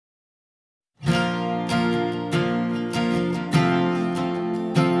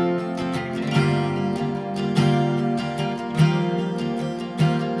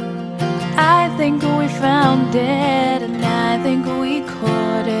dead, and I think we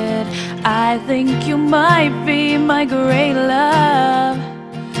caught it. I think you might be my great love,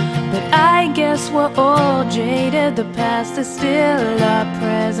 but I guess we're all jaded. The past is still our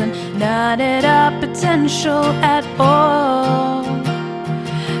present, not at our potential at all.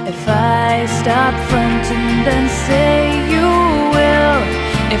 If I stop fronting, then say you will.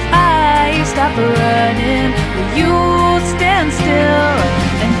 If I stop running, will you stand still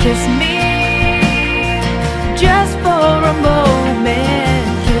and kiss me? Just for a moment,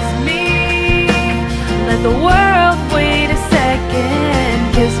 kiss me. Let the world wait a second.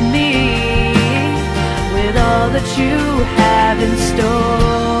 Kiss me with all that you have in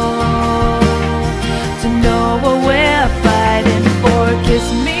store, to know what we're fighting for. Kiss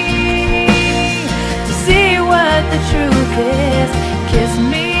me to see what the truth is. Kiss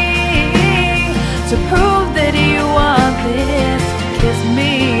me to prove that you want this. Kiss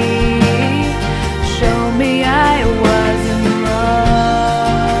me, show me I wasn't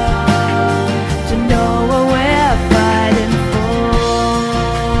wrong, to know what we're fighting for.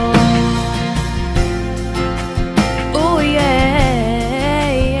 Oh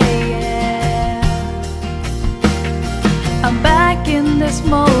yeah, I'm back in this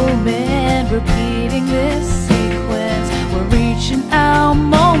moment, repeating this sequence. We're reaching our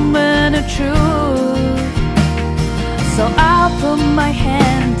moment of truth, so I'll put my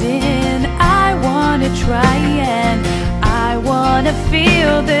hand in. I wanna try and I wanna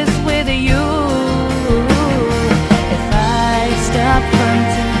feel this